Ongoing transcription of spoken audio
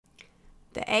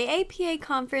The AAPA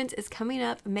conference is coming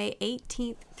up May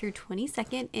 18th through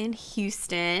 22nd in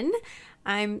Houston.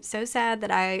 I'm so sad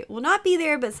that I will not be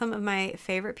there, but some of my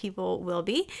favorite people will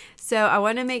be. So I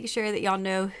want to make sure that y'all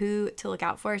know who to look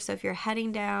out for. So if you're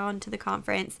heading down to the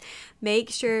conference, make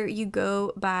sure you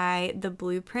go by the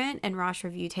Blueprint and Rosh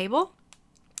Review table.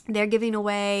 They're giving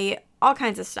away all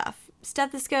kinds of stuff.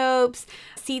 Stethoscopes,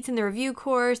 seats in the review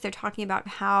course. They're talking about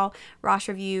how Rosh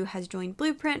Review has joined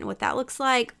Blueprint and what that looks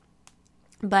like.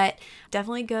 But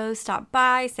definitely go stop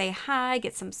by, say hi,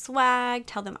 get some swag,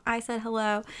 tell them I said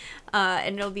hello,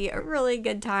 and it'll be a really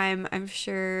good time. I'm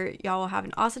sure y'all will have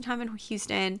an awesome time in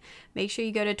Houston. Make sure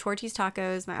you go to Torchy's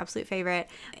Tacos, my absolute favorite,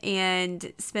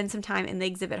 and spend some time in the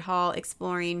exhibit hall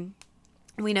exploring.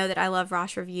 We know that I love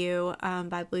Rosh Review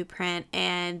by Blueprint,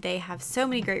 and they have so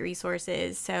many great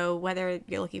resources. So whether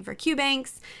you're looking for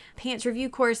Q-Banks, pants review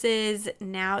courses,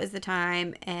 now is the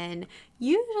time. And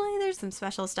usually there's some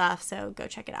special stuff, so go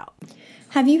check it out.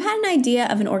 Have you had an idea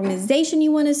of an organization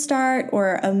you want to start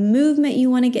or a movement you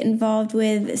want to get involved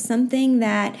with, something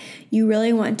that you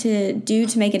really want to do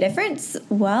to make a difference?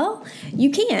 Well,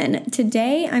 you can.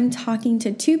 Today, I'm talking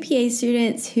to two PA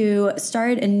students who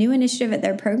started a new initiative at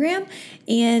their program,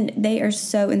 and they are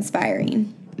so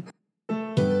inspiring.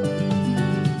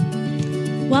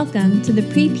 Welcome to the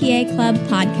Pre-PA Club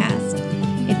podcast.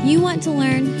 If you want to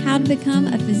learn how to become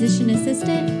a physician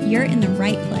assistant, you're in the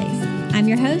right place. I'm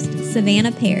your host,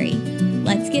 Savannah Perry.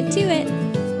 Let's get to it.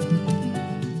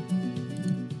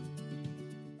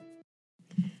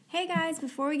 Hey guys,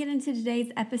 before we get into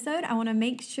today's episode, I want to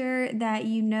make sure that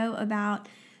you know about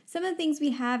some of the things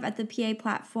we have at the PA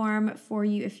platform for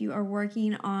you if you are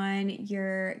working on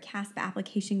your CASP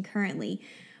application currently.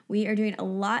 We are doing a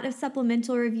lot of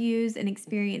supplemental reviews and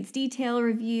experience detail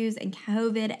reviews and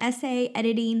COVID essay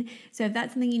editing. So if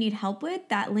that's something you need help with,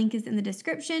 that link is in the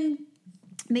description.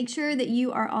 Make sure that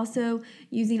you are also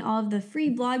using all of the free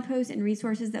blog posts and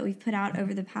resources that we've put out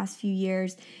over the past few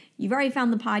years. You've already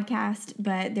found the podcast,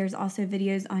 but there's also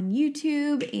videos on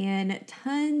YouTube and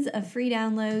tons of free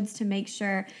downloads to make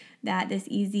sure that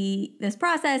this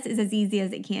process is as easy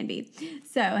as it can be.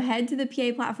 So head to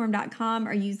thepaplatform.com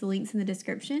or use the links in the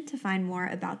description to find more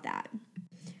about that.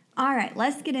 All right,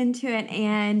 let's get into it.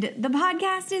 And the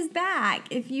podcast is back.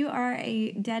 If you are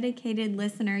a dedicated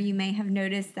listener, you may have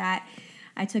noticed that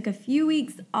I took a few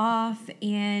weeks off,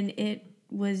 and it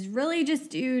was really just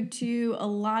due to a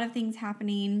lot of things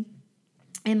happening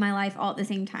in my life all at the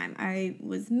same time. I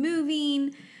was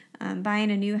moving,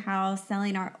 buying a new house,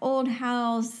 selling our old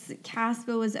house.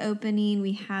 CASPA was opening.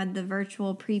 We had the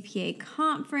virtual pre-PA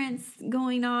conference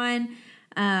going on.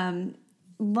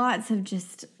 Lots of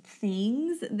just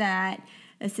things that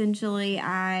essentially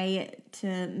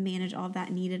to manage all of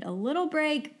that, needed a little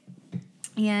break.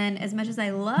 And as much as I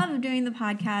love doing the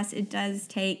podcast, it does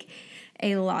take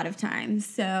a lot of time.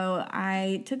 So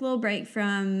I took a little break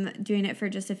from doing it for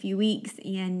just a few weeks,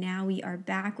 and now we are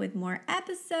back with more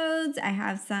episodes. I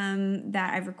have some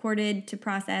that I've recorded to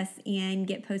process and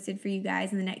get posted for you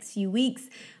guys in the next few weeks,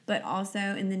 but also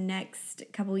in the next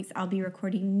couple weeks, I'll be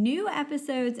recording new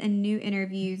episodes and new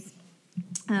interviews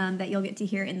that you'll get to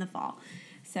hear in the fall.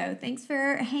 So thanks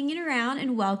for hanging around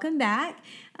and welcome back.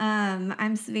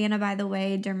 I'm Savannah, by the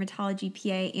way, dermatology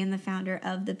PA and the founder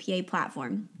of the PA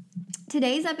platform.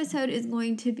 Today's episode is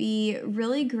going to be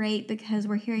really great because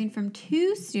we're hearing from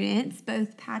two students,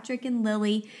 both Patrick and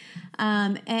Lili,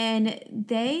 and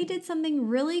they did something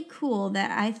really cool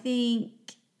that I think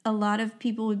a lot of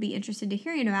people would be interested in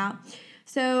hearing about.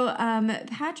 So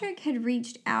Patrick had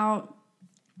reached out.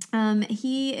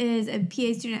 He is a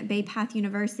PA student at Bay Path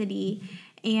University,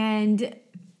 and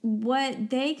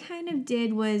what they kind of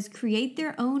did was create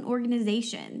their own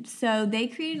organization. So they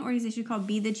created an organization called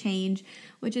Be the Change,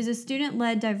 which is a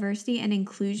student-led diversity and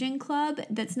inclusion club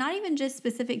that's not even just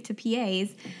specific to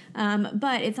PAs,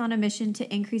 but it's on a mission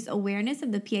to increase awareness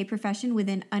of the PA profession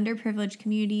within underprivileged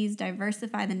communities,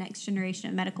 diversify the next generation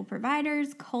of medical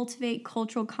providers, cultivate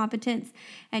cultural competence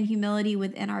and humility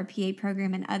within our PA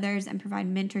program and others, and provide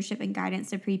mentorship and guidance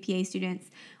to pre-PA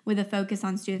students with a focus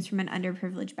on students from an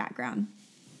underprivileged background.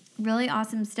 Really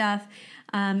awesome stuff.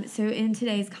 So in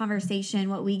today's conversation,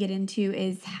 what we get into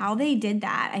is how they did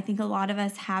that. I think a lot of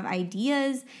us have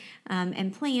ideas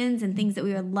and plans and things that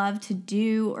we would love to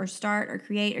do or start or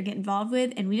create or get involved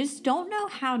with, and we just don't know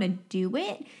how to do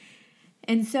it.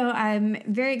 And so I'm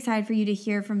very excited for you to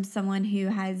hear from someone who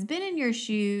has been in your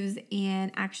shoes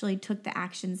and actually took the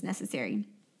actions necessary.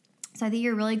 So I think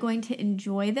you're really going to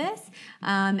enjoy this.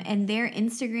 And their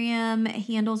Instagram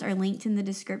handles are linked in the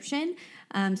description,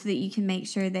 so that you can make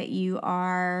sure that you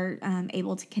are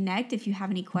able to connect if you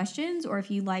have any questions, or if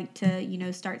you'd like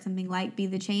to, start something like Be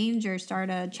the Change or start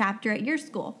a chapter at your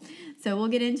school. So we'll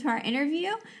get into our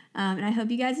interview, and I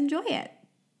hope you guys enjoy it.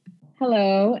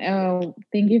 Hello.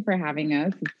 Thank you for having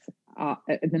us.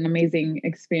 It's an amazing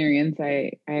experience.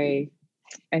 I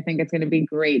think it's going to be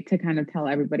great to kind of tell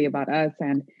everybody about us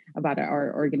and about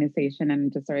our organization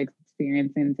and just our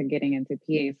experience into getting into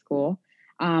PA school.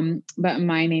 But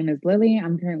my name is Lili.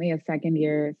 I'm currently a second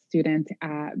year student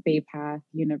at Bay Path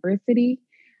University,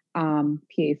 PA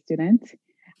student.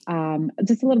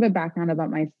 Just a little bit background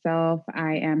about myself.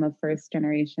 I am a first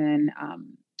generation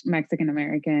Mexican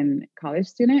American college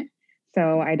student.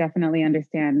 So I definitely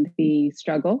understand the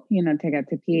struggle, to get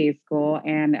to PA school.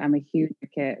 And I'm a huge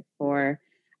advocate for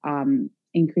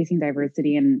increasing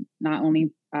diversity in not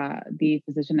only the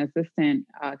physician assistant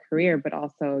career, but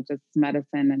also just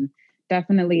medicine, and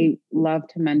definitely love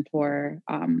to mentor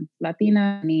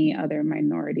Latina and any other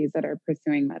minorities that are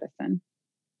pursuing medicine.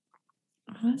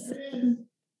 Awesome.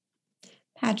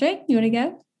 Patrick, you want to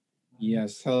go?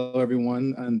 Yes. Hello,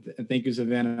 everyone. And thank you,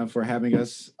 Savannah, for having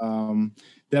us.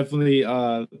 Definitely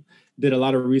did a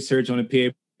lot of research on the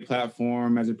PA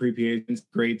platform as a pre-PA. It's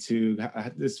great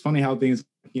it's funny how things,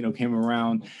 came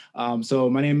around. So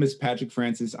my name is Patrick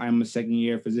Francis. I'm a second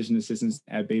year physician assistant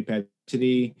at Bay Path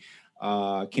University.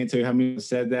 Can't tell you how many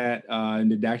said that in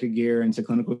the didactic year into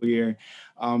clinical year.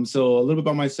 So a little bit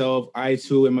about myself. I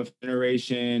too am a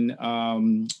generation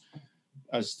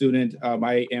a student.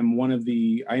 I am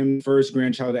the first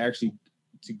grandchild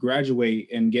to graduate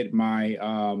and get my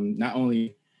not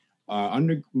only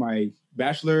my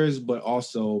bachelor's, but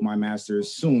also my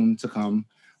master's soon to come.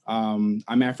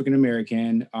 I'm African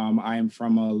American. I am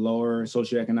from a lower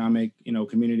socioeconomic,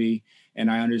 community,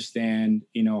 and I understand,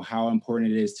 how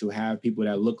important it is to have people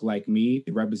that look like me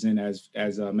to represent as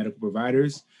medical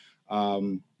providers.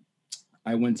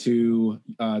 I went to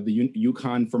the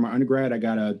UConn for my undergrad. I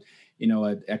got an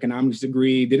economics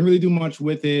degree. Didn't really do much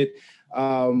with it.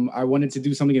 I wanted to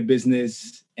do something in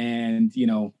business, and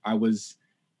I was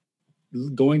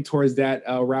going towards that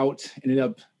route. Ended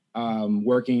up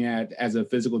working as a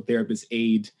physical therapist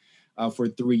aide for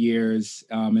 3 years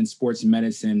in sports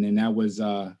medicine, and that was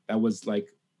like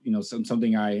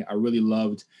something I really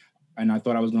loved, and I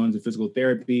thought I was going into physical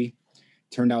therapy.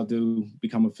 Turned out to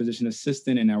become a physician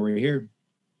assistant, and now we're here.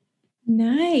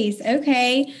 Nice.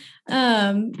 Okay.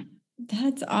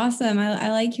 That's awesome. I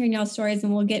like hearing y'all's stories,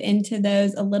 and we'll get into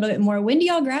those a little bit more. When do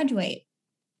y'all graduate?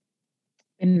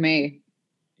 In May.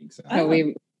 Exactly.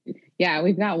 So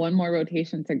we've got one more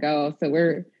rotation to go. So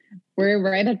we're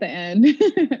right at the end.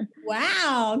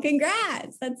 Wow.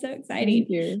 Congrats. That's so exciting. Thank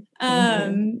you.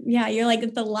 Yeah, you're like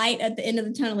at the light at the end of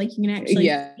the tunnel, like you can actually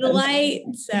see the light.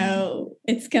 So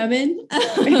it's coming.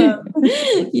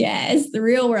 Yes, the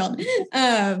real world.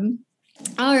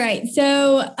 All right.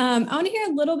 So I want to hear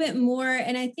a little bit more.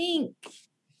 And I think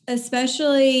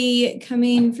especially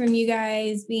coming from you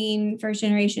guys being first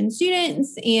generation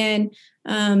students, and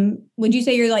would you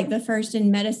say you're like the first in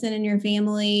medicine in your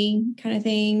family kind of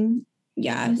thing?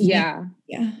 Yeah. Yeah.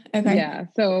 Okay. Yeah.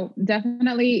 So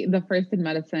definitely the first in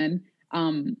medicine.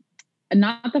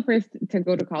 Not the first to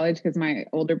go to college, because my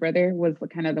older brother was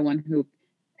kind of the one who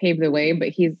paved the way, but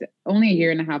he's only a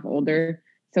year and a half older.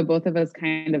 So both of us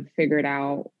kind of figured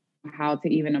out how to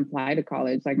even apply to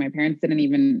college. Like my parents didn't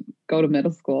even go to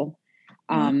middle school.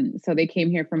 So they came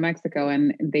here from Mexico,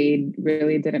 and they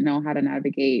really didn't know how to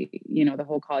navigate, the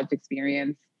whole college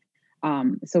experience.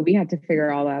 So we had to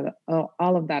figure all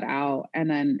of that out. And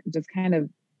then just kind of,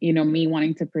 me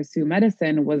wanting to pursue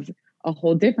medicine was a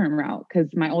whole different route, because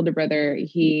my older brother,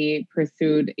 he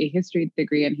pursued a history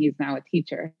degree and he's now a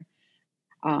teacher.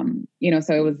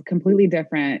 So it was completely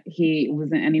different. He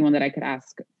wasn't anyone that I could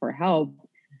ask for help.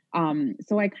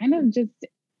 So I kind of just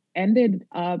ended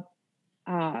up,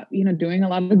 doing a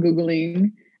lot of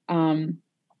Googling.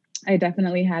 I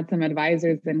definitely had some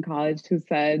advisors in college who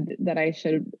said that I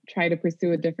should try to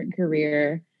pursue a different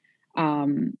career.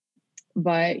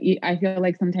 But I feel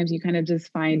like sometimes you kind of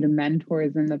just find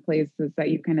mentors in the places that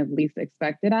you kind of least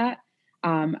expect it at.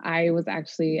 I was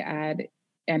actually at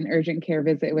an urgent care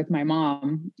visit with my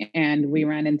mom, and we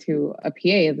ran into a PA.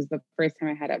 It was the first time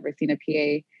I had ever seen a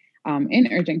PA in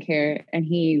urgent care, and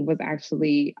he was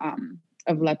actually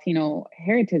of Latino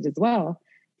heritage as well.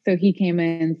 So he came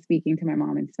in speaking to my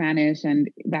mom in Spanish, and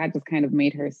that just kind of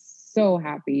made her so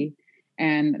happy.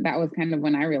 And that was kind of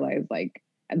when I realized, like,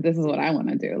 this is what I want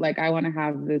to do. Like, I want to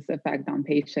have this effect on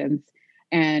patients.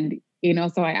 And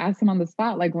So I asked him on the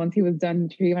spot, like once he was done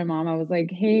treating my mom, I was like,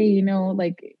 hey,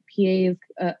 like PA is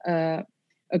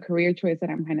a career choice that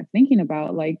I'm kind of thinking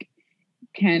about. Like,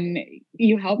 can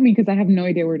you help me? Because I have no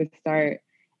idea where to start.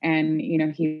 And,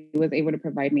 he was able to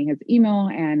provide me his email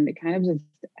and it kind of just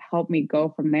helped me go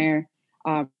from there.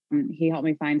 He helped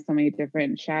me find so many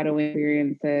different shadowing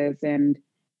experiences and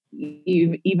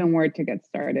even where to get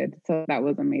started. So that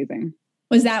was amazing.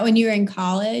 Was that when you were in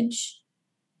college?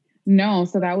 No,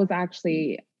 so that was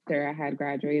actually after I had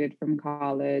graduated from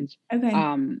college. Okay.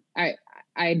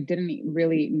 I didn't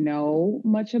really know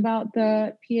much about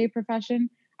the PA profession.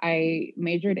 I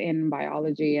majored in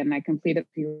biology and I completed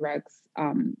prereqs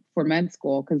for med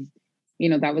school because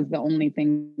that was the only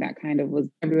thing that kind of was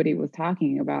everybody was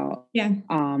talking about. Yeah.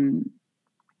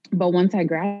 But once I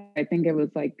graduated, I think it was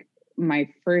like my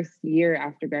first year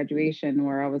after graduation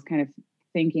where I was kind of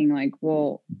thinking like,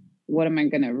 well, what am I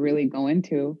going to really go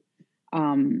into?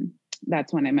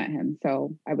 That's when I met him.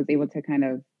 So I was able to kind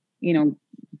of,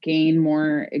 gain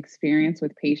more experience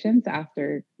with patients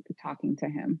after talking to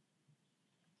him.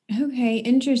 Okay,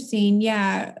 interesting.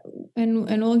 Yeah. And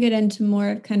we'll get into more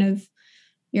of kind of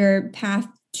your path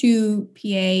to PA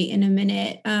in a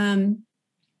minute.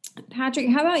 Patrick,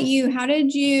 how about you? How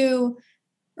did you,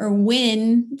 or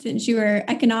when, since you were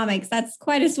economics, that's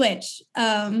quite a switch.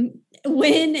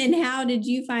 When and how did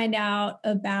you find out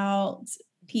about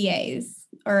PAs,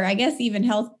 or I guess even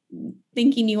health,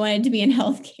 thinking you wanted to be in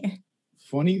healthcare?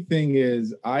 Funny thing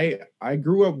is, I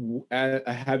grew up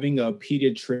having a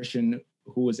pediatrician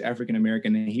who was African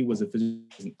American, and he was a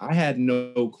physician. I had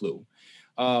no clue.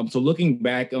 So looking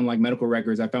back on like medical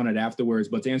records, I found it afterwards.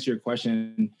 But to answer your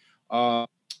question, I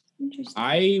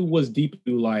was deep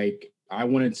into like I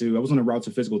was on a route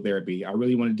to physical therapy. I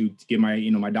really wanted to get my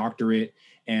my doctorate,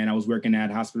 and I was working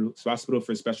at hospital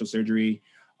for special surgery.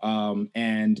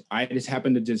 And I just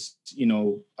happened to just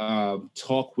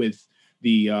talk with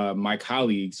my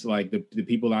colleagues, like the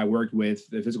people I worked with,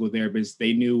 the physical therapists.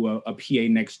 They knew a PA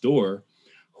next door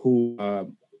who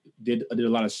did a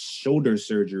lot of shoulder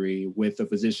surgery with a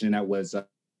physician that was the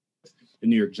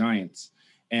New York Giants.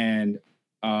 And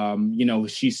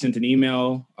she sent an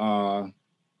email,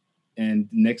 and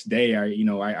next day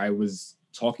I was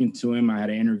talking to him. I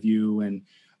had an interview, and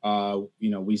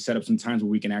we set up some times where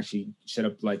we can actually set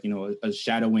up like a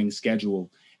shadowing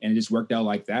schedule, and it just worked out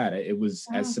like that. It was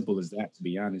as simple as that, to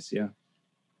be honest. Yeah.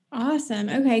 Awesome.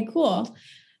 Okay, cool.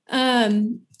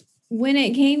 When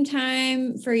it came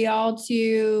time for y'all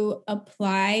to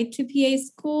apply to PA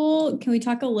school, can we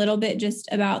talk a little bit just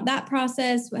about that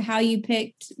process, how you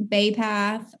picked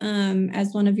BayPath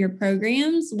as one of your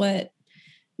programs, what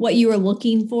you were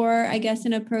looking for, I guess,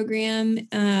 in a program,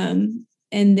 and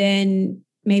then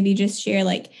maybe just share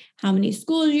like how many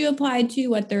schools you applied to,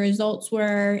 what the results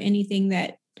were, anything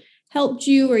that helped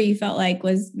you or you felt like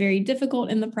was very difficult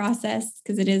in the process,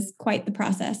 because it is quite the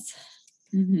process.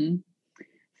 Mm-hmm.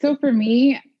 So for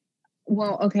me,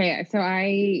 well, okay, so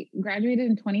I graduated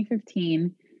in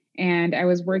 2015 and I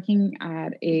was working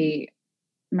at a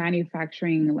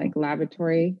manufacturing like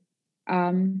laboratory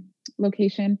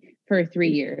location for 3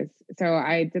 years. So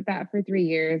I did that for 3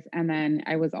 years. And then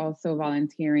I was also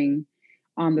volunteering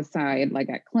on the side,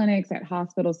 like at clinics, at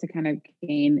hospitals to kind of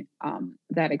gain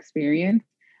that experience.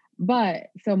 But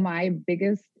so my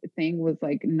biggest thing was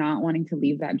like not wanting to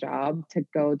leave that job to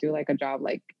go do like a job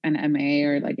like an MA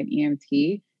or like an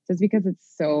EMT, just because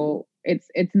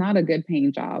it's not a good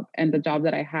paying job. And the job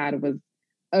that I had was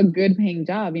a good paying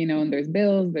job, and there's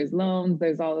bills, there's loans,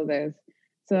 there's all of this.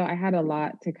 So I had a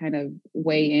lot to kind of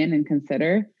weigh in and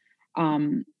consider.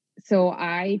 So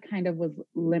I kind of was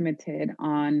limited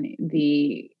on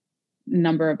the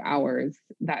number of hours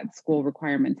that school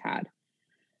requirements had.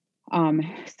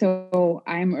 So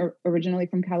I'm originally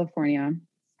from California,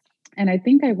 and I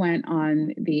think I went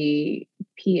on the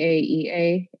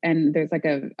PAEA, and there's like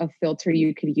a filter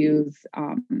you could use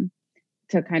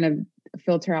to kind of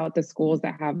filter out the schools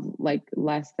that have like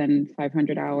less than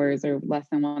 500 hours or less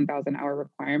than 1,000 hour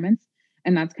requirements.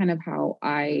 And that's kind of how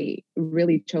I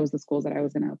really chose the schools that I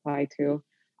was going to apply to.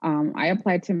 I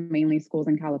applied to mainly schools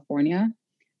in California,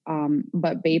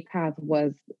 but BayPath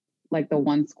was like the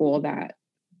one school that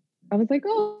I was like,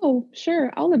 oh,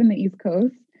 sure, I'll live in the East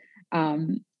Coast.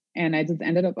 And I just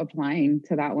ended up applying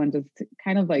to that one, just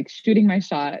kind of like shooting my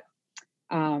shot.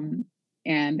 And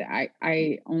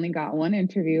I only got one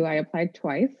interview. I applied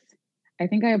twice. I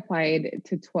think I applied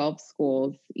to 12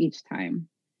 schools each time.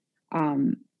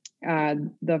 My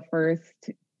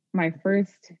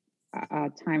first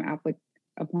time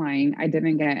applying, I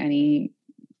didn't get any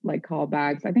like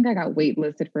callbacks. I think I got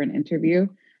waitlisted for an interview,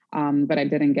 but I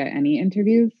didn't get any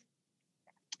interviews.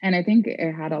 And I think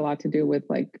it had a lot to do with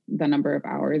like the number of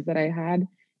hours that I had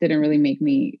didn't really make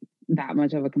me that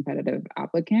much of a competitive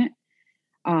applicant.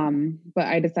 But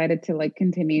I decided to like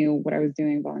continue what I was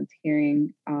doing,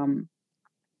 volunteering. And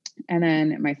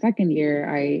then my second year,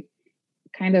 I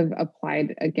kind of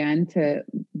applied again to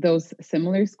those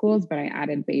similar schools, but I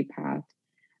added Bay Path.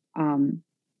 Um,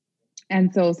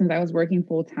 and so since I was working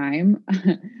full time,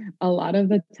 a lot of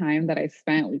the time that I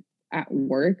spent at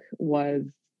work was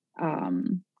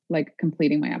like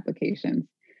completing my applications.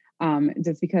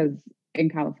 Just because in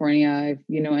California, if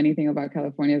you know anything about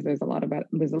California, there's a lot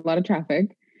of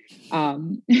traffic.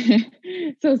 Um,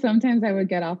 so sometimes I would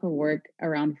get off of work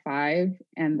around 5,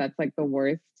 and that's like the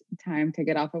worst time to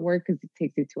get off of work because it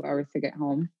takes you 2 hours to get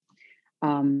home.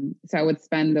 So I would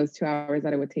spend those 2 hours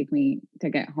that it would take me to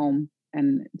get home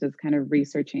and just kind of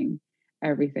researching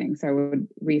everything. So I would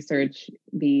research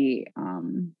the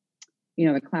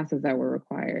classes that were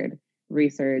required,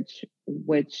 research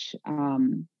which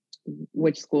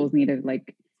schools needed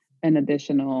like an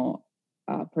additional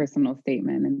personal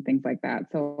statement and things like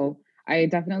that. So I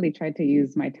definitely tried to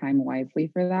use my time wisely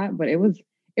for that, but it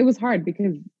was hard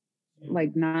because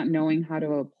like not knowing how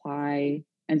to apply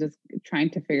and just trying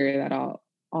to figure that all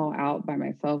out by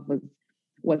myself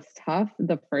was tough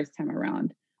the first time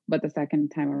around, but the second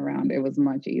time around it was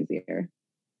much easier.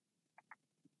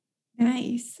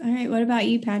 Nice. All right. What about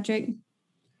you, Patrick?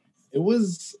 It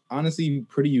was honestly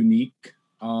pretty unique.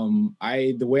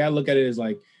 The way I look at it is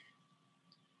like,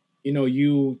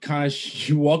 you kind of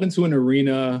you walk into an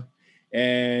arena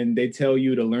and they tell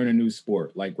you to learn a new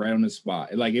sport, like right on the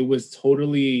spot. Like it was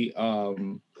totally I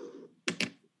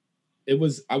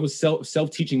was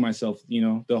self teaching myself,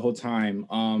 the whole time.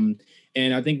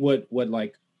 And I think what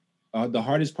like the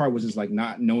hardest part was just like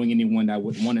not knowing anyone that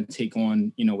would want to take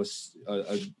on,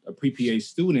 a pre-PA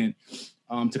student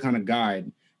to kind of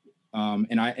guide.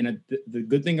 The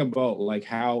good thing about like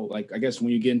how, like, I guess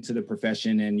when you get into the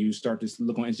profession and you start to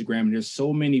look on Instagram, and there's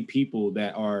so many people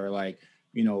that are like,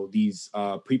 these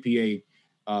pre-PA,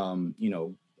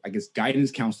 I guess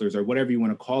guidance counselors or whatever you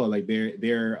want to call it. Like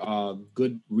they're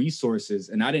good resources.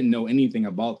 And I didn't know anything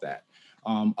about that.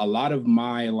 A lot of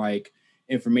my like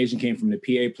information came from the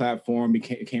PA platform,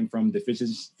 it came from the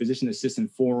physician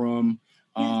assistant forum,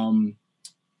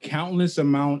 countless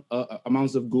amounts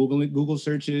of Google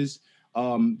searches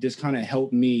just kind of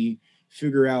helped me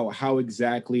figure out how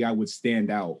exactly I would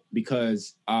stand out,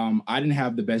 because I didn't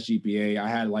have the best GPA. I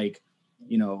had like,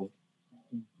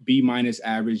 B-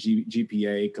 average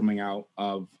GPA coming out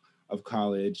of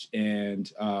college.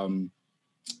 And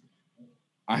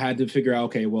I had to figure out,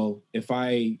 okay, well, if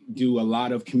I do a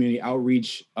lot of community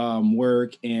outreach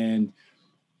work and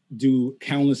do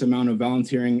countless amount of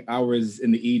volunteering hours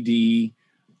in the ED,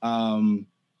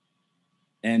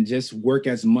 and just work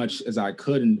as much as I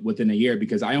could within a year,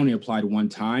 because I only applied one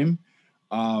time.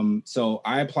 So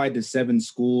I applied to 7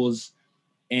 schools,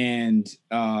 and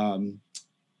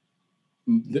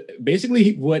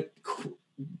basically what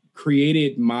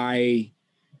created my,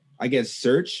 I guess,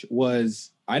 search was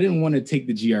I didn't want to take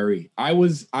the GRE. I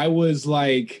was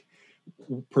like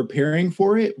preparing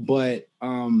for it, but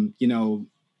I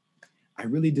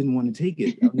really didn't want to take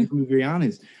it. I'm going to be very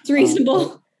honest. It's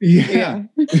reasonable. Yeah.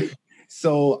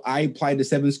 So I applied to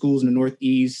 7 schools in the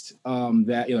Northeast,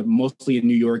 that mostly in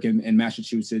New York and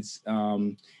Massachusetts,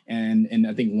 and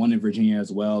I think one in Virginia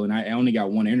as well. And I only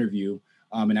got one interview,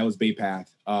 and that was Bay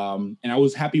Path. And I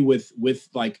was happy with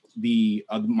like the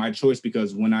my choice,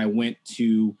 because when I went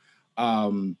to,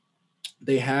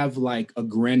 they have like a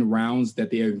grand rounds that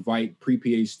they invite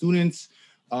pre-PA students,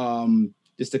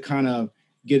 just to kind of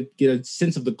get a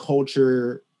sense of the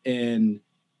culture, and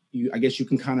I guess you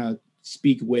can kind of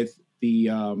speak with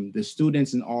the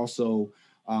students and also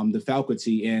the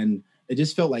faculty, and it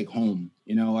just felt like home.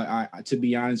 I to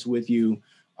be honest with you,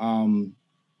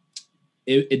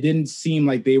 it didn't seem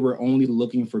like they were only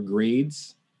looking for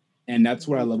grades, and that's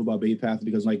what I love about Bay Path,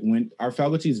 because like when our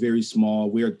faculty is very small,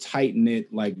 we're a tight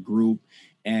knit like group.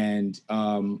 And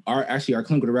our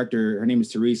clinical director, her name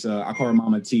is Teresa. I call her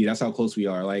Mama T. That's how close we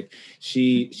are. Like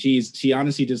she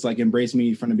honestly just like embraced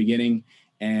me from the beginning,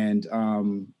 and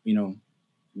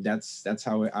that's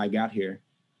how I got here.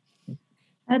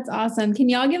 That's awesome. Can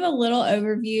y'all give a little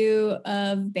overview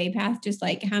of Bay Path? Just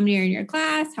like how many are in your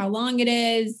class, how long it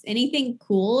is, anything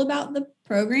cool about the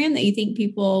program that you think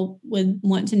people would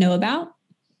want to know about?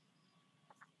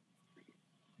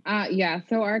 Yeah,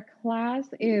 so our class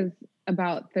is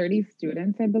about 30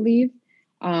 students, I believe.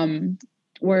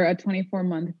 We're a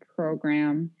 24-month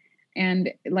program.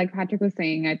 And like Patrick was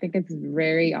saying, I think it's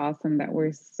very awesome that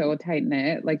we're so tight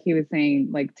knit. Like he was saying,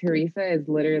 like Teresa is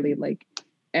literally like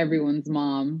everyone's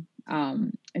mom.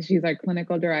 She's our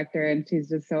clinical director, and she's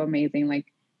just so amazing. Like,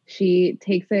 she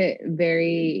takes it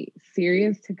very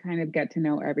serious to kind of get to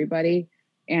know everybody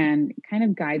and kind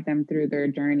of guide them through their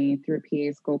journey through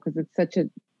PA school, because it's such a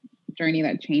journey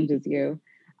that changes you.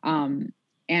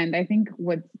 And I think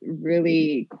what's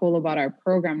really cool about our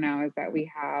program now is that we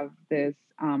have this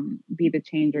Be the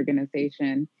Change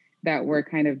organization that we're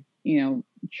kind of,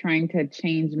 trying to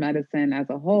change medicine as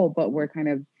a whole, but we're kind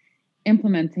of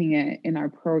implementing it in our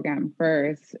program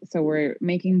first. So we're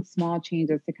making small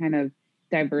changes to kind of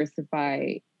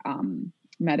diversify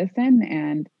medicine.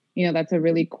 And, that's a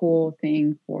really cool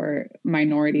thing for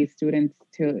minority students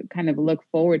to kind of look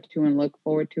forward to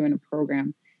in a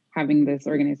program, having this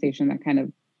organization that kind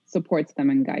of supports them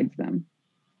and guides them.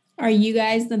 Are you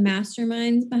guys the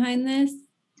masterminds behind this?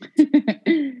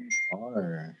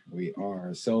 We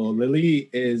are. So Lili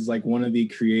is like one of the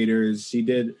creators.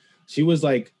 She was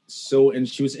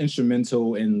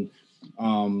instrumental in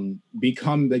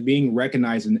being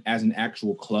recognized as an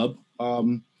actual club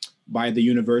by the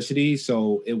university.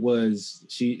 So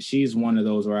she's one of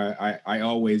those where I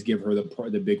always give her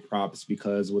the big props,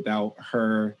 because without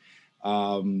her,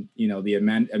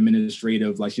 the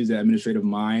administrative, like, she's the administrative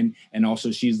mind, and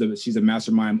also she's a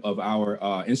mastermind of our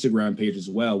Instagram page as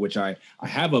well, which I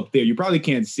have up there. You probably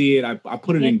can't see it. I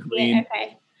put it in green.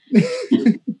 Okay.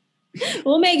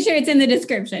 We'll make sure it's in the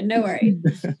description. No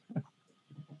worries.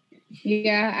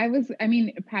 Yeah,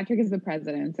 Patrick is the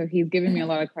president, so he's giving me a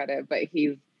lot of credit, but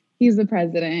he's the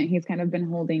president. He's kind of been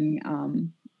holding,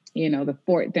 the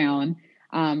fort down.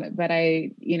 But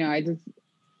I just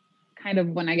kind of,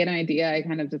 when I get an idea, I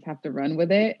kind of just have to run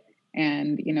with it.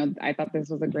 And, I thought this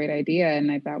was a great idea,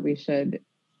 and I thought we should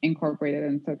incorporate it.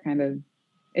 And so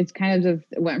it's kind of just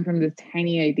went from this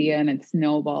tiny idea, and it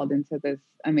snowballed into this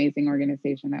amazing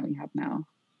organization that we have now.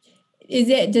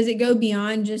 Does it go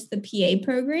beyond just the PA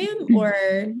program, or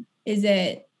is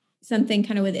it something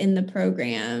kind of within the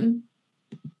program?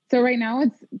 So right now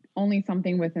it's only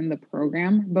something within the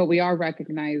program, but we are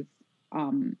recognized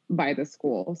by the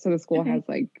school. So the school has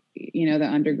the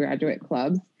undergraduate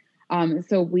clubs.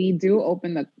 So we do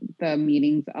open the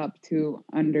meetings up to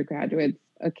undergraduates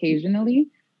occasionally,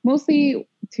 mostly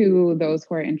to those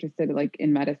who are interested like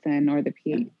in medicine or the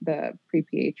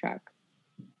pre-PA track.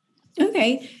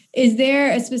 Okay. Is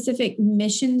there a specific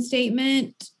mission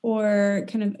statement or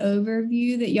kind of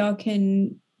overview that y'all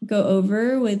can go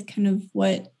over with kind of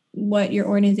what your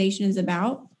organization is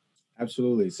about?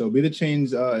 Absolutely. So Be the Change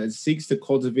seeks to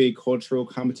cultivate cultural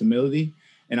compatibility,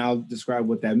 and I'll describe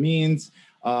what that means.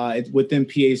 It's within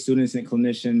PA students and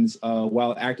clinicians,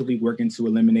 while actively working to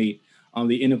eliminate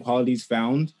the inequalities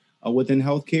found within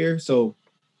healthcare. So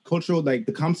cultural, like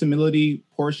the compatibility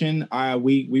portion,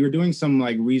 we were doing some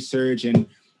like research, and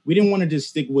we didn't want to just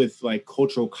stick with like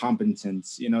cultural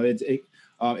competence.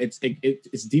 It's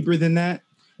deeper than that.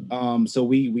 So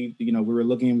we were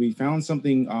looking, we found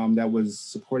something that was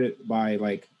supported by,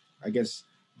 like, I guess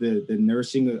the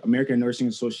American Nursing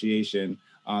Association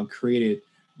created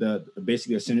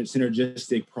basically a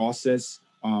synergistic process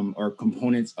or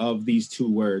components of these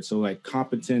two words. So like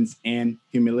competence and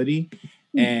humility.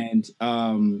 And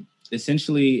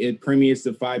essentially it permeates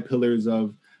the 5 pillars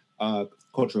of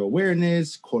cultural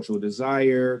awareness, cultural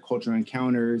desire, cultural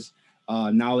encounters,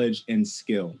 knowledge, and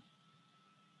skill.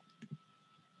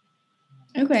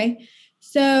 Okay.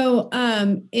 So,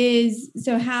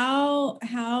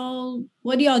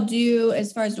 what do y'all do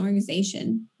as far as an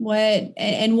organization? What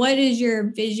is your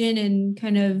vision, and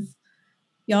kind of,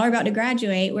 y'all are about to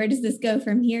graduate, where does this go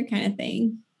from here kind of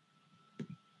thing?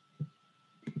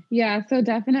 Yeah, so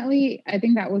definitely, I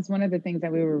think that was one of the things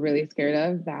that we were really scared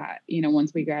of, that,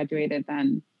 once we graduated,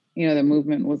 then, the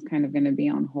movement was kind of going to be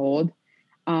on hold.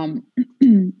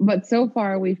 But so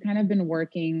far, we've kind of been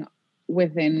working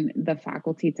within the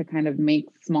faculty to kind of make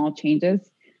small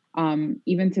changes,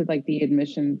 even to like the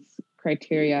admissions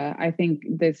criteria. I think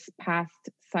this past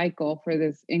cycle for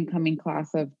this incoming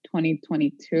class of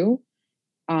 2022,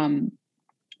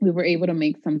 we were able to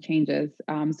make some changes.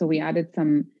 So we added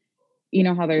some,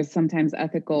 how there's sometimes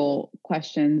ethical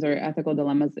questions or ethical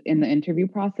dilemmas in the interview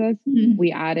process. Mm-hmm.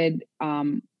 We added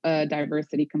a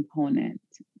diversity component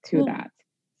to that.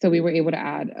 So we were able to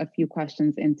add a few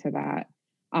questions into that.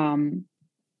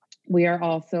 We are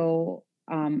also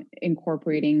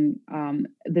incorporating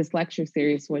this lecture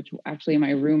series, which actually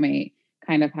my roommate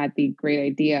kind of had the great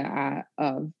idea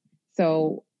of.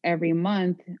 So every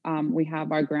month we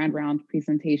have our grand round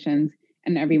presentations,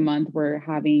 and every month we're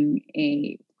having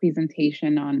a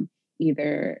presentation on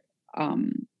either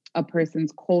a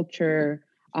person's culture,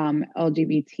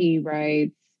 LGBT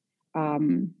rights.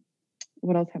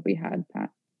 What else have we had, Pat?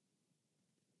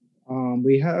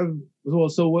 We have well,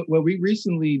 so what we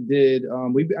recently did,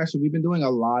 we've been doing a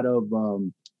lot of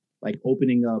like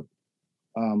opening up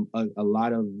a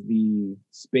lot of the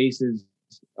spaces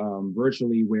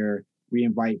virtually where we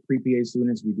invite pre-PA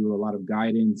students. We do a lot of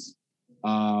guidance.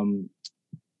 Um,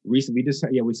 Recently, we just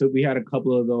we had a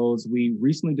couple of those. We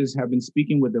recently just have been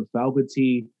speaking with the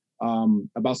faculty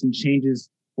about some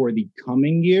changes for the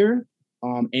coming year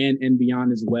and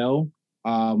beyond as well.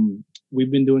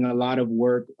 We've been doing a lot of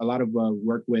work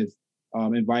with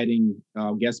inviting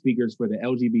guest speakers for the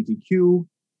LGBTQ,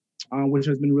 which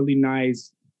has been really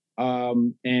nice.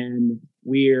 And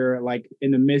we're like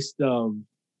in the midst of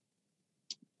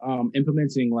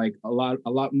implementing like a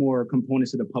lot more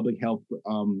components to the public health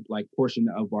like portion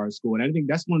of our school. And I think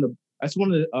that's one of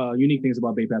the unique things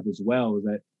about Bay Path as well, is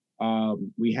that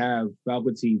we have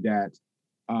faculty that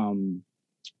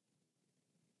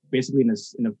basically in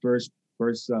the first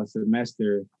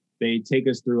semester, they take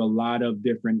us through a lot of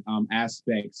different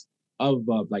aspects of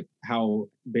like how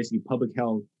basically public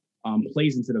health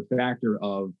plays into the factor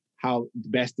of how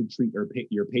best to treat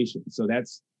your patients. So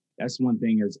that's one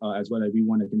thing as well that we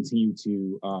want to continue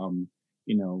to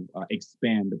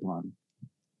expand upon.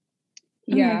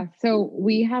 Yeah, so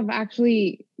we have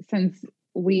actually, since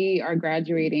we are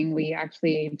graduating, we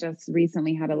actually just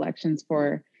recently had elections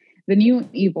for the new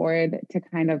e-board to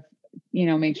kind of,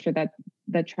 make sure that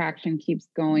the traction keeps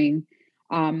going.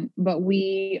 But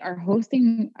we are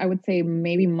hosting, I would say,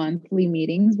 maybe monthly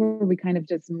meetings where we kind of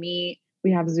just meet.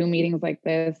 We have Zoom meetings like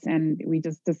this, and we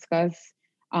just discuss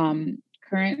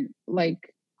current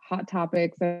like hot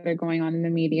topics that are going on in the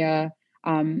media.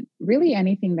 Really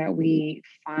anything that we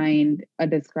find a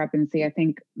discrepancy. I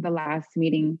think the last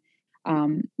meeting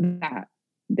that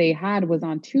they had was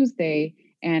on Tuesday,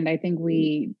 and I think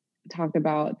we talked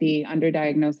about the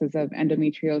underdiagnosis of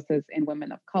endometriosis in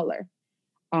women of color.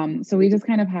 So we just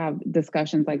kind of have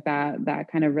discussions like that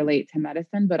kind of relate to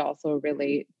medicine, but also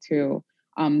relate to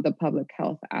the public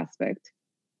health aspect.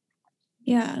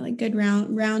 Yeah, like good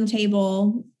round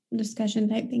table discussion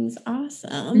type things.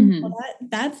 Awesome. Well,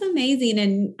 that's amazing.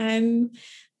 And I'm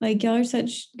like, y'all are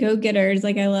such go-getters.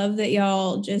 Like, I love that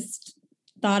y'all just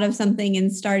thought of something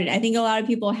and started. I think a lot of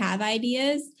people have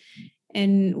ideas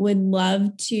and would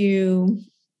love to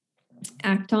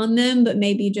act on them, but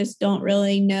maybe just don't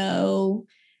really know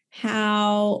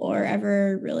how or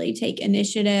ever really take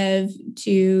initiative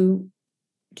to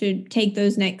take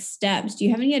those next steps. Do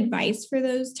you have any advice for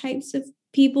those types of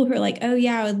people who are like, oh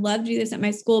yeah, I would love to do this at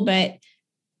my school, but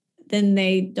then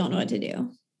they don't know what to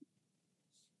do?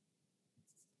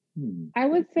 I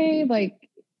would say, like,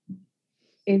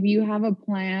 if you have a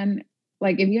plan,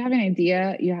 like if you have an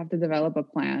idea, you have to develop a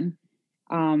plan.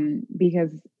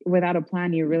 Because without a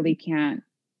plan, you really can't,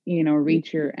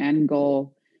 reach your end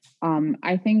goal.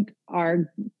 I think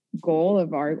our goal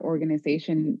of our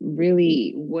organization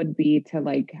really would be to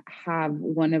like have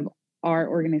one of our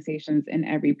organizations in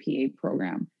every PA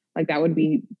program. Like that would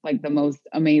be like the most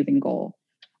amazing goal.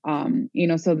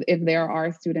 So if there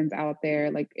are students out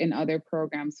there like in other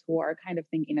programs who are kind of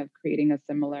thinking of creating a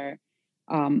similar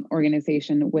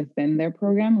organization within their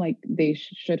program, like they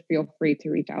should feel free to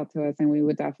reach out to us, and we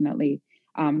would definitely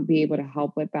be able to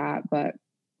help with that. But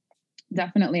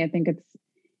definitely, I think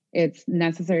it's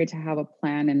necessary to have a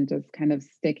plan and just kind of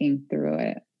sticking through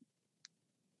it.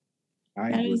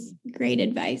 That is great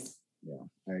advice. Yeah,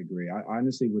 I agree. I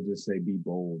honestly would just say be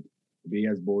bold, be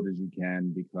as bold as you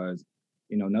can, because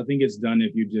nothing gets done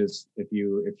if you just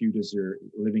are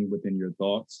living within your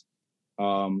thoughts.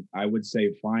 I would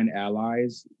say find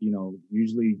allies.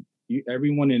 Usually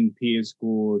everyone in PA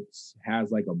school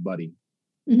has like a buddy.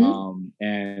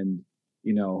 And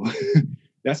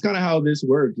that's kind of how this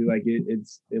worked. Like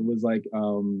it was like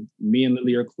me and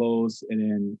Lili are close, and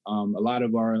then a lot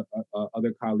of our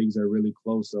other colleagues are really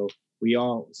close. So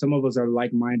some of us are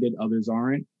like-minded, others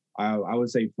aren't. I would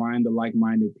say find the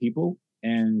like-minded people,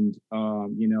 and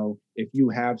if you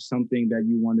have something that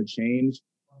you want to change,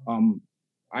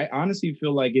 I honestly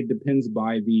feel like it depends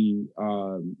by the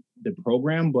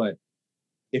program, but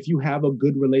if you have a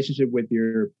good relationship with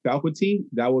your faculty,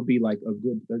 that would be like a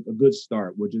good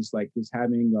start. We're just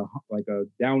having a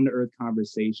down to earth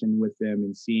conversation with them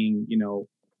and seeing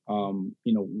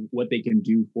what they can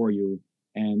do for you,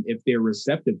 and if they're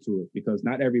receptive to it, because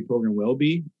not every program will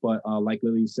be. But like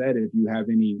Lili said, if you have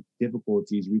any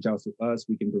difficulties, reach out to us.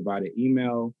 We can provide an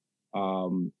email,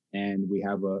 and we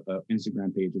have a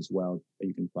Instagram page as well that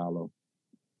you can follow.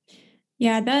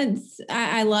 Yeah,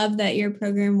 I love that your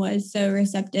program was so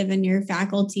receptive in your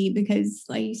faculty, because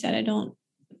like you said,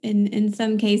 in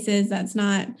some cases, that's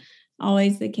not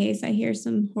always the case. I hear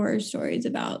some horror stories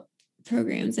about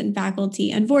programs and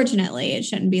faculty. Unfortunately, it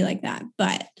shouldn't be like that,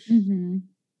 but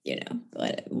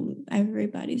but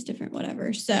everybody's different,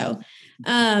 whatever. So,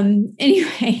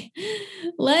 anyway,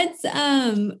 let's,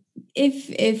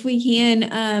 if we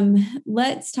can,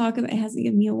 let's talk about, it hasn't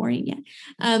given me a warning yet.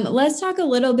 Let's talk a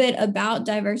little bit about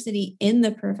diversity in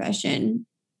the profession.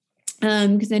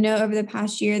 Because I know over the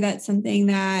past year, that's something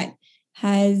that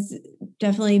has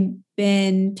definitely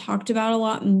been talked about a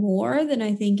lot more than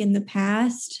I think in the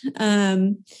past.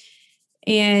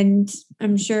 And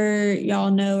I'm sure y'all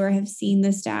know or have seen the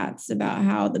stats about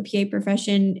how the PA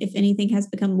profession, if anything, has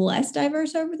become less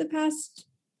diverse over the past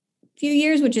few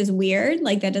years, which is weird.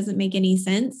 Like, that doesn't make any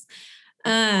sense.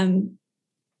 And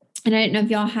I didn't know if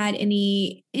y'all had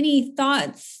any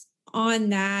thoughts on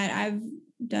that. I've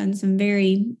done some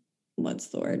very,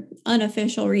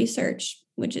 unofficial research,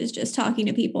 which is just talking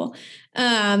to people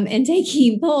and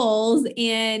taking polls.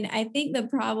 And I think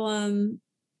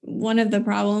one of the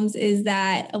problems is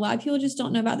that a lot of people just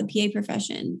don't know about the PA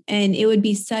profession, and it would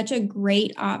be such a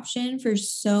great option for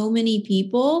so many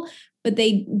people, but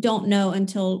they don't know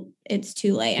until it's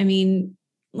too late. I mean,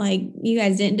 like, you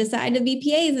guys didn't decide to be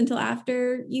PAs until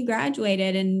after you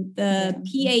graduated, and the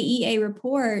PAEA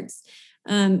reports,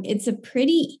 it's a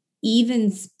pretty even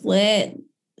split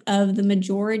of the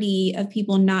majority of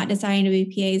people not deciding to be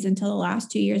PAs until the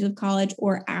last 2 years of college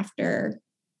or after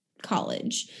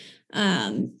college.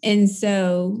 And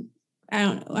so I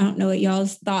don't know what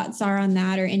y'all's thoughts are on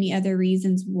that, or any other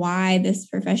reasons why this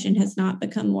profession has not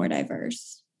become more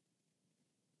diverse.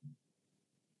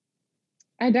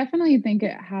 I definitely think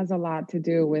it has a lot to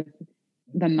do with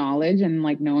the knowledge and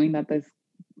like knowing that this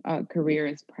career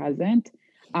is present.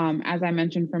 As I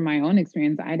mentioned from my own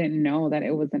experience, I didn't know that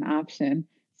it was an option.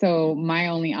 So my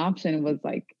only option was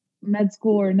like med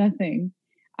school or nothing,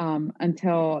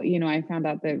 until, I found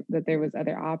out that there was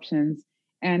other options.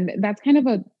 And that's kind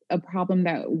of a problem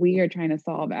that we are trying to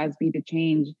solve as Be the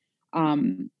Change.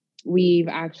 We've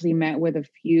actually met with a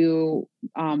few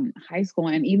high school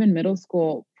and even middle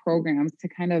school programs to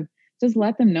kind of just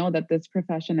let them know that this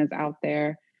profession is out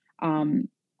there.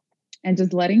 And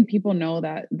just letting people know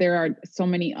that there are so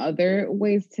many other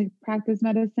ways to practice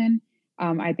medicine.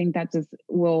 I think that just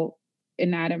will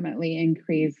inadvertently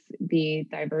increase the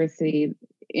diversity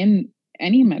in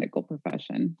any medical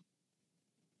profession.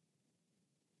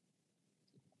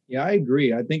 Yeah, I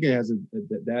agree. I think it has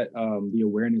the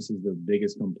awareness is the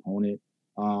biggest component.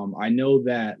 I know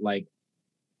that like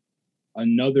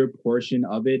another portion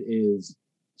of it is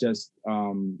just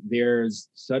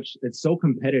it's so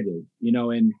competitive,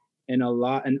 and a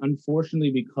lot, and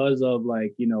unfortunately, because of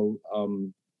like,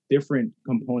 different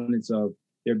components of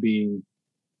there being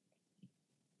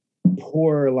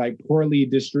poorly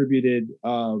distributed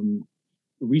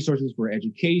resources for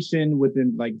education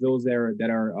within like those that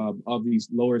are of these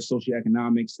lower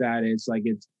socioeconomic status, like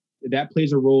that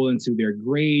plays a role into their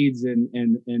grades, and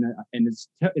it's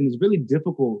really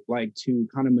difficult like to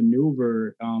kind of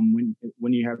maneuver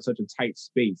when you have such a tight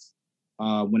space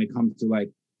when it comes to like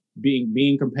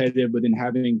being competitive, but then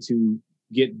having to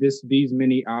get these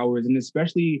many hours. And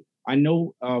especially I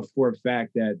know for a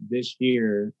fact that this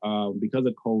year, because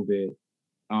of COVID,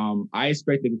 I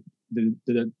expected the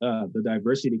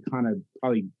diversity to kind of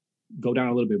probably go down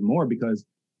a little bit more, because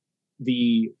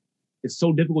it's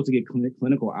so difficult to get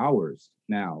clinical hours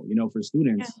now, for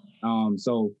students. Yeah.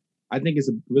 So I think it's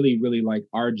really, really like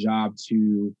our job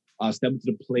to step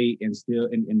to the plate and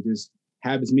just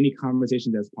have as many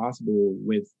conversations as possible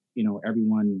with,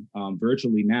 everyone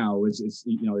virtually now. It's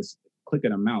click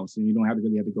of a mouse, and you don't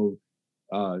really have to go.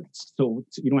 So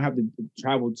you don't have to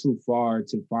travel too far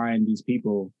to find these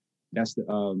people. That's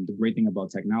the great thing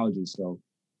about technology. So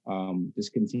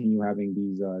just continue having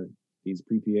these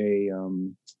pre-PA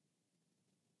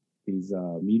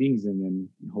meetings, and then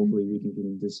hopefully we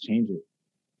can just change it.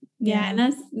 Yeah,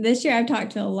 and this year I've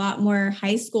talked to a lot more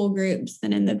high school groups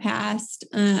than in the past.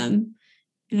 And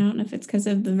I don't know if it's because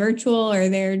of the virtual or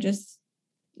they're just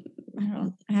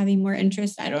having more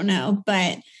interest. I don't know,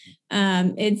 but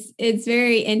it's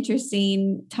very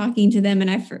interesting talking to them.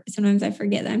 And sometimes I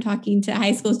forget that I'm talking to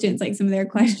high school students, like some of their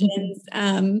questions,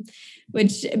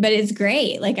 but it's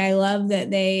great. Like, I love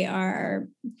that they are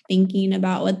thinking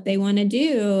about what they want to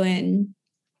do and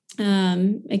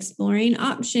exploring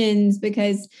options,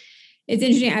 because it's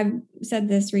interesting. I've said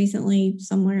this recently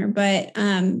somewhere, but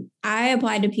I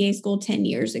applied to PA school 10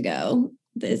 years ago.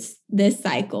 This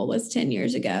cycle was 10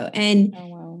 years ago. And oh,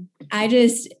 wow.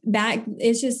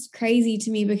 It's just crazy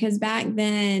to me, because back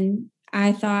then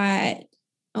I thought,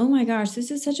 oh my gosh,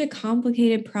 this is such a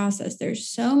complicated process. There's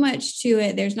so much to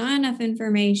it. There's not enough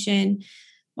information.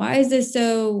 Why is this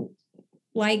so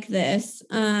like this,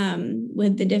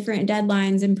 with the different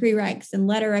deadlines and prereqs and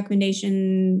letter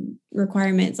recommendation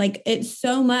requirements. Like it's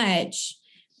so much.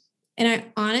 And I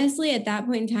honestly, at that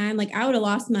point in time, like I would have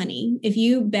lost money. If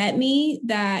you bet me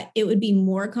that it would be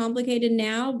more complicated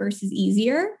now versus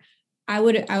easier, I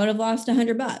would have lost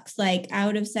 $100. Like I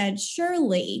would have said,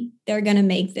 surely they're going to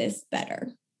make this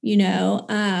better, you know?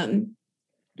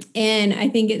 And I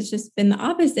think it's just been the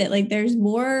opposite. Like there's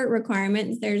more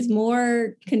requirements, there's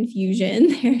more confusion.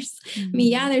 I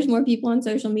mean, yeah, there's more people on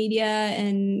social media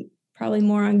and probably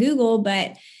more on Google,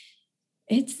 but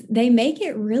they make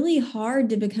it really hard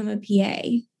to become a PA,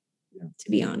 to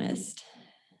be honest.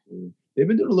 They've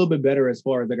been doing a little bit better as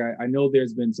far as like I know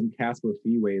there's been some CASPA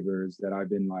fee waivers that I've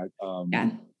been like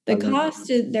the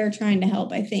cost they're trying to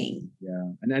help, I think.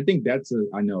 Yeah, and I think that's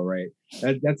I know, right?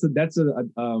 That's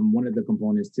one of the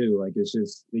components too. Like it's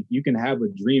just like, you can have a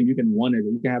dream, you can want it,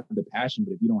 you can have the passion,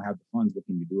 but if you don't have the funds, what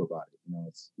can you do about it? You know,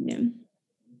 it's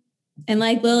And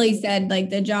like Lili said, like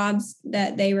the jobs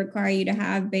that they require you to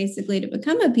have basically to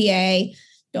become a PA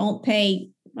don't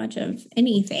pay much of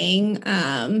anything.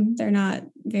 They're not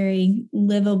very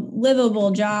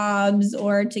livable jobs,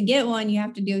 or to get one, you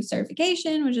have to do a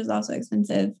certification, which is also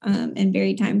expensive and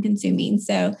very time consuming.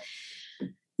 So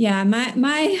yeah,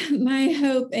 my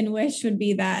hope and wish would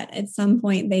be that at some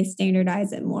point they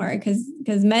standardize it more, because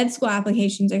med school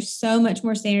applications are so much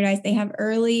more standardized. They have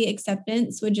early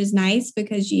acceptance, which is nice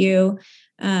because I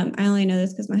only know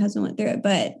this because my husband went through it,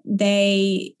 but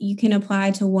you can apply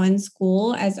to one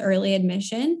school as early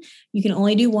admission. You can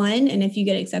only do one. And if you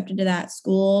get accepted to that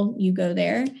school, you go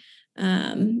there.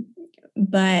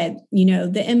 But you know,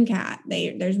 the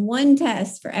MCAT, there's one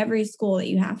test for every school that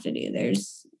you have to do.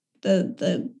 There's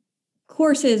the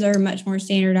courses are much more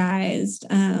standardized.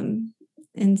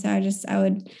 And so I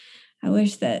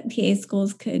wish that PA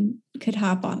schools could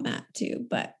hop on that too,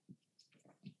 but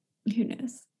who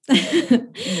knows?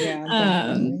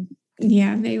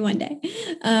 Yeah, maybe one day.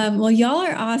 Well, y'all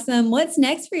are awesome. What's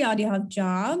next for y'all? Do y'all have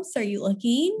jobs? Are you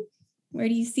looking? Where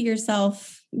do you see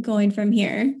yourself going from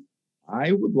here?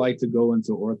 I would like to go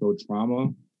into ortho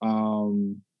trauma.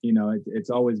 You know,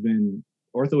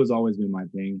 ortho has always been my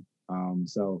thing.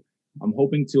 So I'm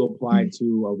hoping to apply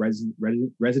to a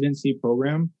residency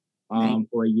program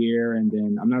for a year, and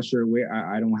then I'm not sure where.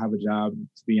 I don't have a job,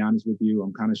 to be honest with you.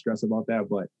 I'm kind of stressed about that,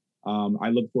 but I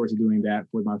look forward to doing that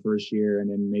for my first year, and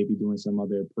then maybe doing some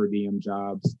other per diem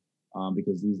jobs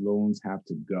because these loans have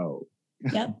to go.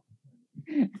 Yep.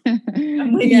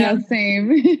 Yeah,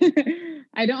 same.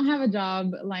 I don't have a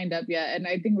job lined up yet, and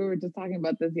I think we were just talking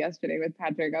about this yesterday with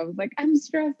Patrick. I was like, I'm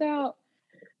stressed out.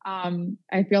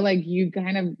 I feel like you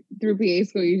kind of through PA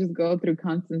school, you just go through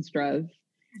constant stress.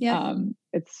 Yeah.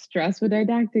 It's stress with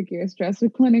didactic year, stress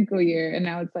with clinical year, and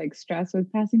now it's like stress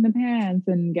with passing the pants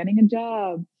and getting a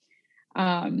job.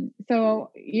 So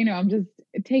you know, I'm just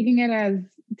taking it as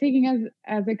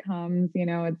it comes. You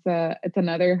know, it's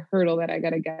another hurdle that I got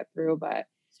to get through, but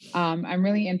I'm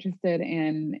really interested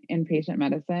in patient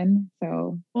medicine.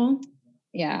 So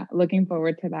yeah, looking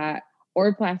forward to that.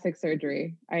 Or plastic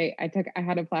surgery. I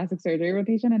had a plastic surgery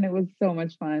rotation, and it was so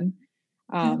much fun.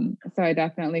 So I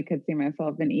definitely could see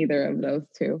myself in either of those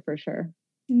two for sure.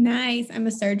 Nice. I'm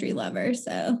a surgery lover,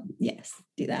 so yes,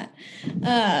 do that.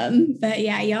 But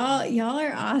yeah, y'all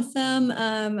are awesome.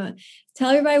 Tell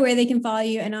everybody where they can follow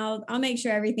you, and I'll make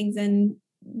sure everything's in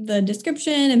the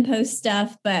description and post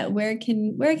stuff. But where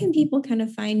can people kind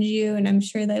of find you? And I'm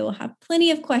sure they will have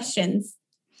plenty of questions.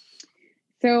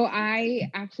 So I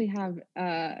actually have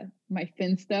my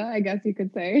Finsta, I guess you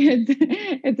could say.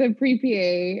 It's a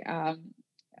pre-PA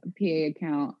PA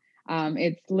account.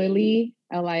 It's Lili,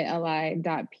 lili.pa.blog.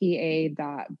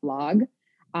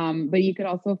 But you could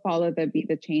also follow the Be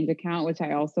the Change account, which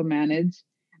I also manage.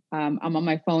 I'm on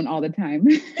my phone all the time.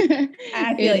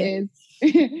 It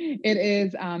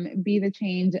is Be the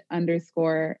Change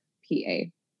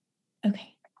 _PA.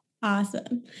 Okay.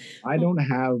 Awesome. I don't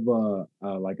have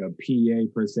like a PA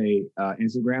per se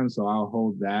Instagram, so I'll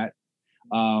hold that.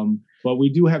 But we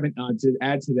do have to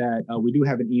add to that. We do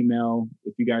have an email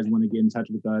if you guys want to get in touch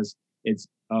with us. It's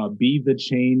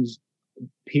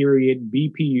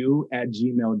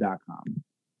BeTheChange_BPU@gmail.com.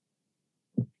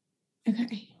 Okay.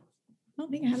 I don't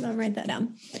think I have that. Write that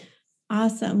down.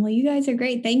 Awesome. Well, you guys are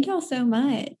great. Thank y'all so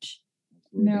much.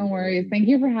 No worries. Thank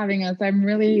you for having us. I'm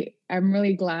really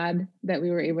glad that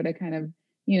we were able to kind of,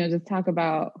 just talk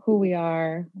about who we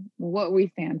are, what we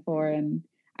stand for. And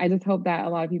I just hope that a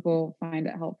lot of people find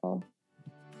it helpful.